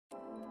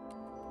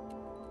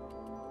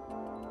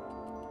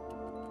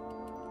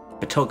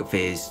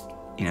Photography has,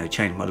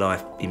 changed my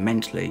life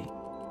immensely.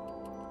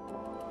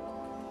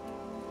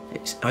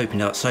 It's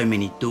opened up so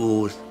many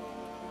doors,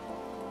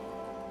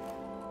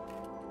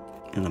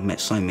 and I've met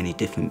so many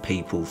different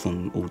people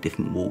from all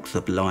different walks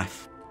of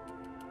life.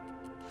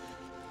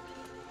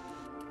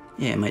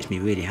 Yeah, it makes me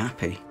really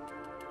happy.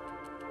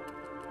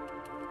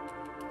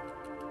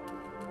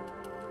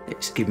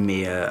 It's given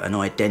me an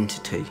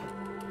identity.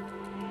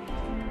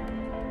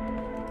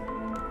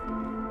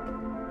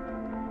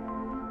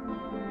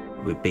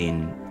 With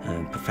being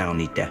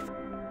profoundly deaf,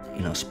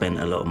 I spent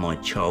a lot of my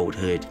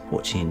childhood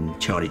watching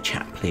Charlie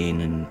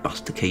Chaplin and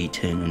Buster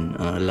Keaton, and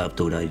I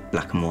loved all those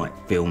black and white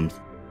films.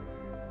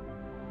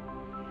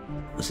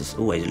 I was just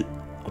always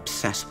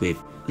obsessed with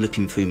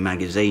looking through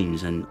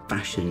magazines and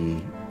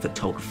fashion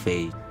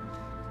photography,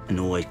 and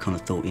always kind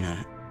of thought,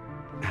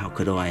 how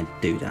could I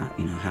do that?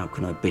 How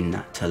could I bring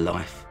that to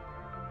life?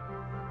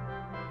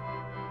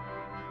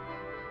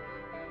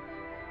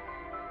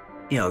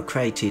 I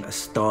created a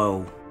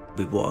style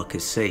with what I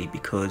could see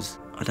because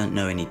I don't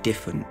know any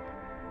different.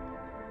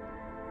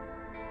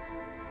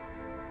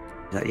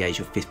 At the age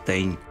of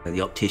 15,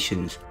 the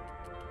opticians,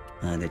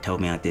 they told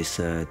me I had this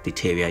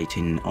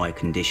deteriorating eye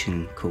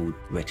condition called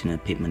retina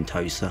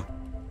pigmentosa.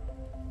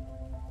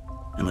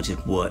 And I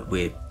just worked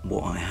with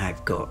what I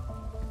had got.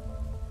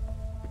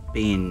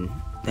 Being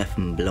deaf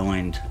and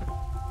blind,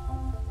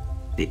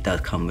 it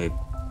does come with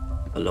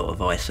a lot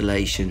of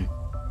isolation,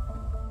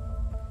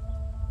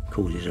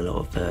 causes a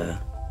lot of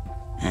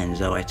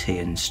anxiety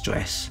and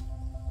stress.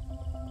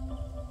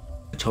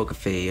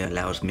 Photography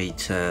allows me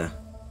to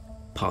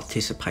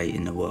participate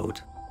in the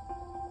world.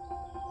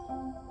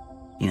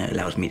 It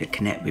allows me to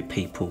connect with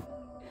people.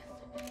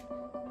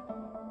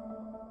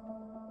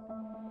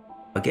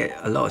 I get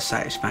a lot of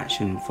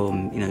satisfaction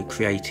from,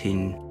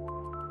 creating,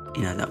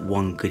 that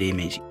one good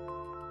image.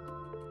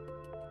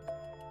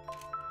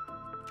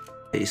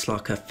 It's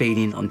like a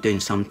feeling I'm doing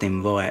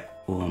something right,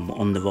 or I'm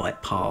on the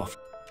right path.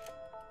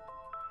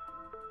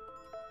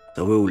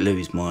 I will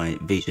lose my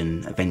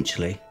vision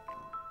eventually.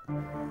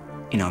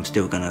 I'm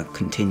still going to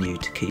continue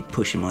to keep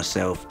pushing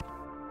myself.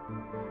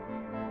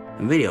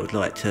 And really, I would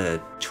like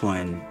to try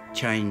and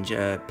change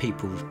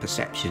people's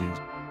perceptions.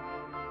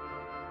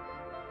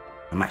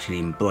 I'm actually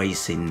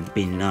embracing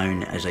being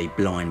known as a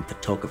blind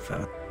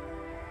photographer.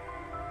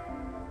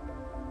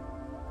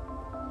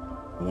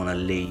 I want to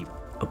leave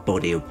a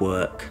body of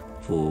work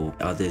for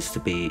others to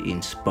be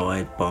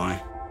inspired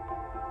by.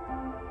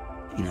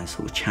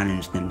 Sort of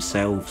challenge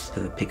themselves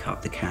to pick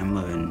up the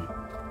camera and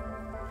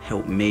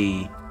help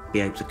me be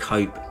able to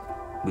cope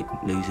with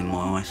losing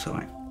my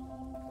eyesight.